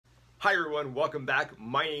Hi everyone, welcome back.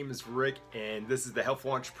 My name is Rick and this is the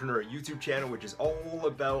Helpful Entrepreneur YouTube channel, which is all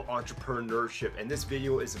about entrepreneurship. And this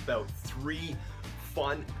video is about 3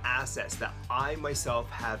 fun assets that I myself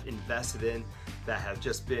have invested in that have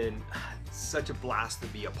just been such a blast to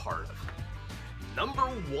be a part of. Number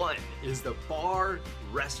 1 is the bar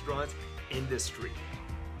restaurant industry.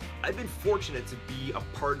 I've been fortunate to be a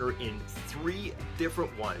partner in 3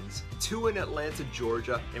 different ones, 2 in Atlanta,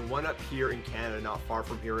 Georgia, and 1 up here in Canada, not far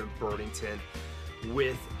from here in Burlington,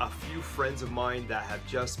 with a few friends of mine that have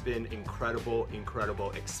just been incredible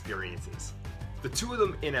experiences. The 2 of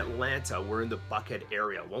them in Atlanta were in the Buckhead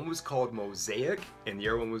area. One was called Mosaic and the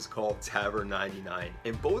other one was called Tavern 99.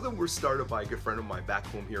 And both of them were started by a good friend of mine back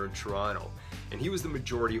home here in Toronto. And he was the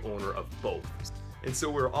majority owner of both. And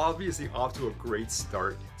so we're obviously off to a great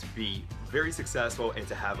start to be very successful and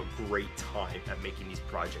to have a great time at making these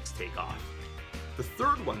projects take off. The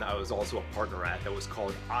 3rd one that I was also a partner at, that was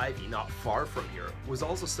called Ivy, not far from here, was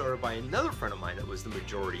also started by another friend of mine that was the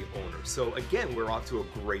majority owner. So again, we're off to a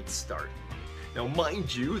great start. Now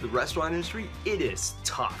mind you, the restaurant industry, it is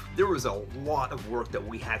tough. There was a lot of work that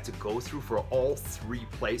we had to go through for all 3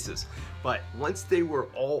 places. But once they were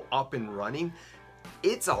all up and running,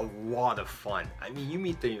 it's a lot of fun. I mean, you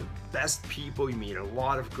meet the best people, you meet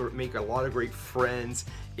make a lot of great friends.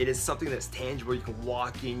 It is something that's tangible. You can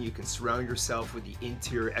walk in, you can surround yourself with the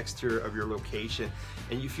interior, exterior of your location,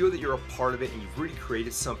 and you feel that you're a part of it and you've really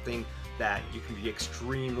created something that you can be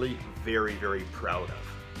extremely, very proud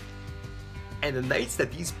of. And the nights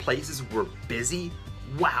that these places were busy,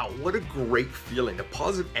 wow, what a great feeling. The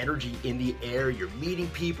positive energy in the air, you're meeting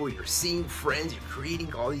people, you're seeing friends, you're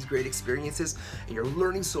creating all these great experiences, and you're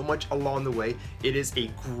learning so much along the way. It is a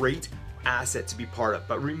great asset to be part of.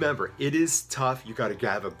 But remember, it is tough. You gotta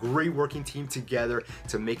have a great working team together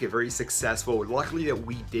to make it very successful. Luckily that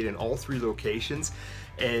we did in all 3 locations.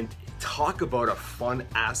 And talk about a fun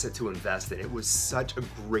asset to invest in. It was such a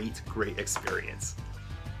great experience.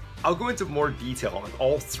 I'll go into more detail on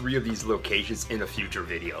all 3 of these locations in a future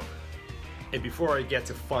video. And before I get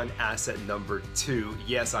to fun asset number 2,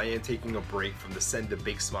 yes, I am taking a break from the Send a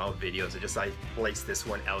Big Smile videos. I placed this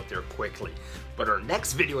one out there quickly. But our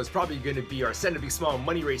next video is probably going to be our Send a Big Smile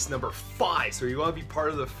money race number 5. So you want to be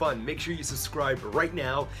part of the fun, make sure you subscribe right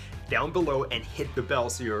now down below and hit the bell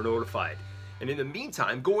so you're notified. And in the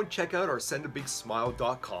meantime, go and check out our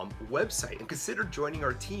sendabigsmile.com website and consider joining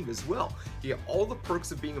our team as well. You get all the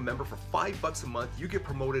perks of being a member for $5 a month. You get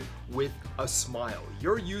promoted with a smile.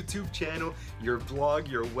 Your YouTube channel, your blog,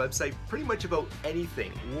 your website, pretty much about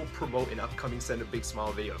anything we'll promote in upcoming Send a Big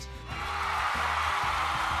Smile videos.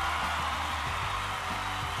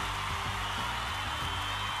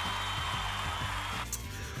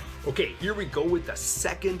 Okay, here we go with the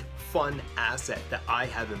 2nd fun asset that I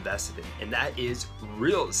have invested in, and that is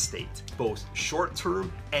real estate, both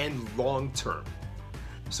short-term and long-term.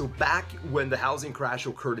 So back when the housing crash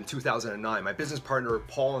occurred in 2009, my business partner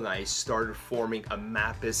Paul and I started forming a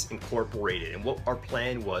Mappus Incorporated, and what our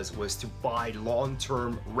plan was to buy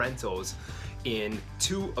long-term rentals in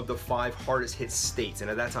 2 of the 5 hardest hit states, and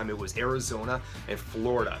at that time it was Arizona and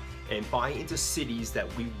Florida, and buy into cities that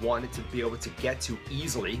we wanted to be able to get to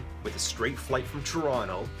easily with a straight flight from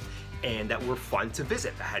Toronto, and that were fun to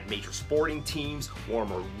visit, that had major sporting teams,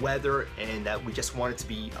 warmer weather, and that we just wanted to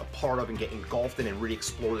be a part of and get engulfed in and really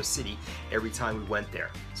explore the city every time we went there.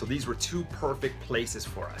 So these were 2 perfect places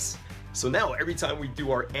for us. So now every time we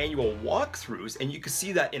do our annual walkthroughs, and you can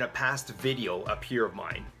see that in a past video up here of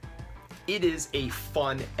mine, it is a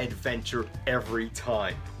fun adventure every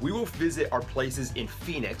time. We will visit our places in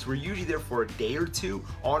Phoenix. We're usually there for a day or 2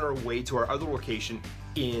 on our way to our other location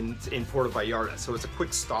in Puerto Vallarta. So it's a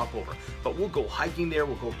quick stopover. But we'll go hiking there,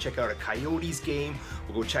 we'll go check out a Coyotes game,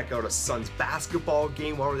 we'll go check out a Suns basketball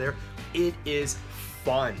game while we're there. It is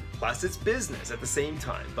fun. Plus it's business at the same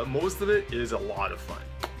time, but most of it is a lot of fun.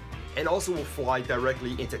 And also we'll fly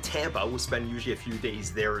directly into Tampa. We'll spend usually a few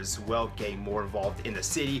days there as well, getting more involved in the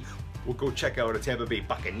city. We'll go check out a Tampa Bay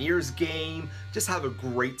Buccaneers game. Just have a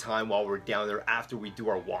great time while we're down there after we do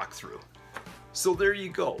our walkthrough. So there you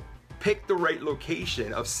go. Pick the right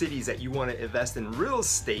location of cities that you want to invest in real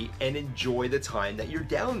estate and enjoy the time that you're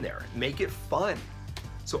down there. Make it fun.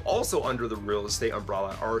 So also under the real estate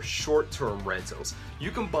umbrella are short-term rentals. You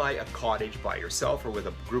can buy a cottage by yourself or with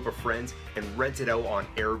a group of friends and rent it out on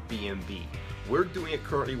Airbnb. We're doing it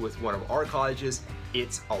currently with one of our cottages.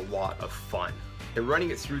 It's a lot of fun. And running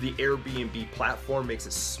it through the Airbnb platform makes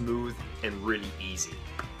it smooth and really easy.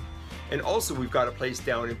 And also we've got a place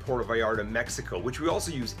down in Puerto Vallarta, Mexico, which we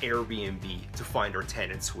also use Airbnb to find our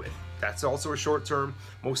tenants with. That's also a short term.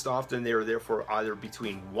 Most often they're there for either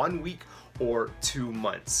between 1 week or 2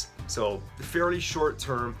 months. So fairly short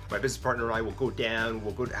term. My business partner and I will go down,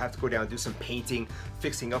 have to go down and do some painting,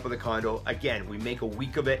 fixing up of the condo. Again, we make a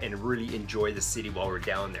week of it and really enjoy the city while we're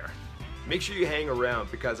down there. Make sure you hang around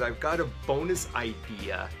because I've got a bonus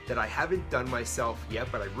idea that I haven't done myself yet,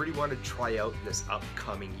 but I really want to try out this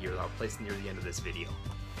upcoming year. I'll place near the end of this video.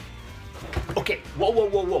 Okay, whoa.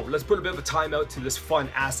 Let's put a bit of a timeout to this fun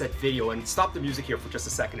asset video and stop the music here for just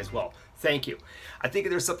a second as well. Thank you. I think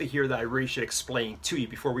there's something here that I really should explain to you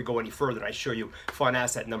before we go any further and I show you fun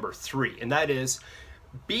asset number 3. And that is,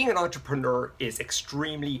 being an entrepreneur is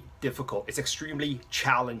extremely difficult. It's extremely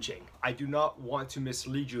challenging. I do not want to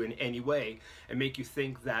mislead you in any way and make you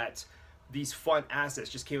think that these fun assets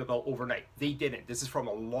just came about overnight. They didn't. This is from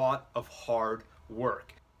a lot of hard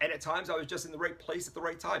work. And at times I was just in the right place at the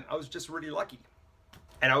right time. I was just really lucky.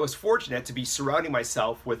 And I was fortunate to be surrounding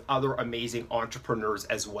myself with other amazing entrepreneurs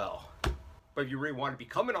as well. But if you really want to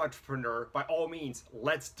become an entrepreneur, by all means,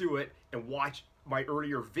 let's do it and watch my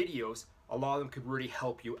earlier videos. A lot of them could really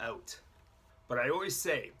help you out. But I always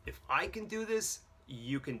say, if I can do this,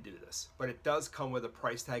 you can do this. But it does come with a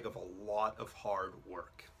price tag of a lot of hard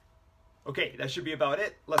work. Okay, that should be about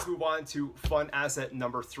it. Let's move on to fun asset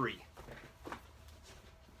number 3.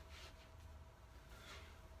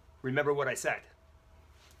 Remember what I said.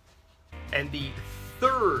 And the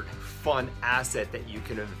third fun asset that you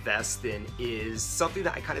can invest in is something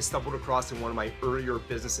that I kind of stumbled across in one of my earlier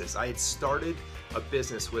businesses. I had started a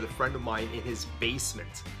business with a friend of mine in his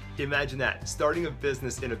basement. Imagine that, starting a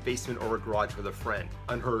business in a basement or a garage with a friend.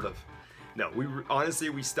 Unheard of. No, honestly,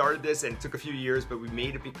 we started this and it took a few years, but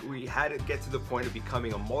we had to get to the point of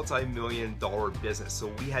becoming a multi-million-dollar business.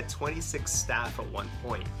 So we had 26 staff at one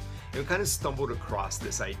point. And we kind of stumbled across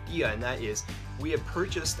this idea, and that is we had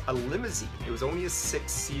purchased a limousine. It was only a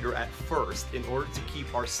 6-seater at first in order to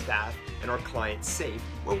keep our staff and our clients safe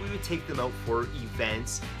when we would take them out for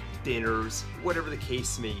events, dinners, whatever the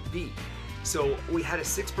case may be. So we had a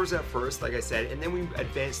 6-person at first, like I said, and then we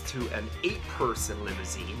advanced to an 8-person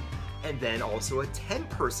limousine and then also a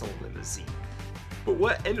 10-person limousine. But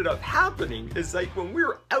what ended up happening is, like, when we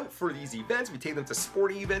were out for these events, we'd take them to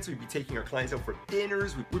sporting events, we'd be taking our clients out for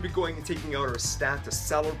dinners, we'd be going and taking out our staff to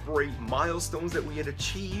celebrate milestones that we had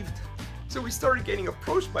achieved. So we started getting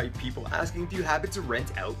approached by people asking, do you happen to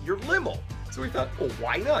rent out your limo? So we thought, well,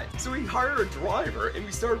 why not? So we hired a driver and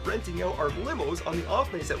we started renting out our limos on the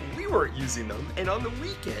off nights that we weren't using them, and on the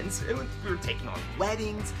weekends, and we were taking on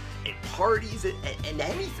weddings and parties and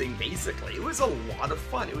anything basically. It was a lot of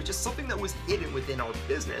fun. It was just something that was hidden within our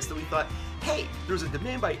business that we thought, hey, there's a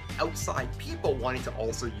demand by outside people wanting to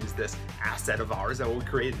also use this asset of ours that we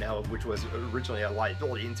created now, which was originally a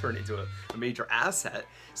liability and turned into a major asset.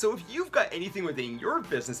 So if you've got anything within your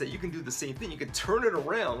business that you can do the same thing, you can turn it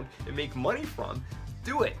around and make money from,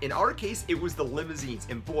 do it. In our case, it was the limousines,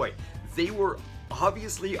 and boy, they were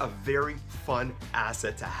obviously a very fun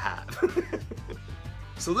asset to have.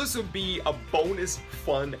 So this would be a bonus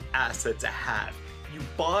fun asset to have. You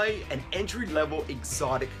buy an entry-level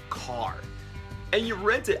exotic car and you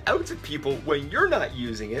rent it out to people when you're not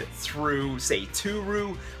using it through, say,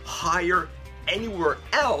 Turu, Hire, anywhere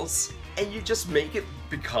else, and you just make it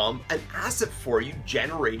become an asset for you,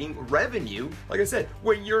 generating revenue, like I said,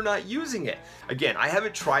 when you're not using it. Again, I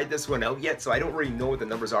haven't tried this one out yet, so I don't really know what the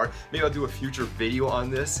numbers are. Maybe I'll do a future video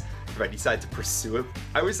on this if I decide to pursue it.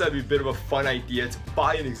 I always thought it'd be a bit of a fun idea to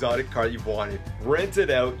buy an exotic car you've wanted, rent it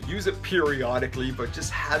out, use it periodically, but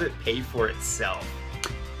just have it pay for itself.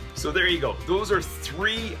 So there you go. Those are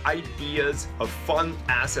 3 ideas of fun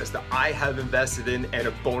assets that I have invested in, and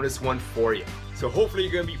a bonus one for you. So hopefully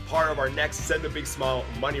you're going to be part of our next Send a Big Smile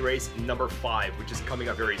money race number 5, which is coming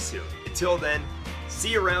up very soon. Until then,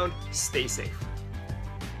 see you around, stay safe.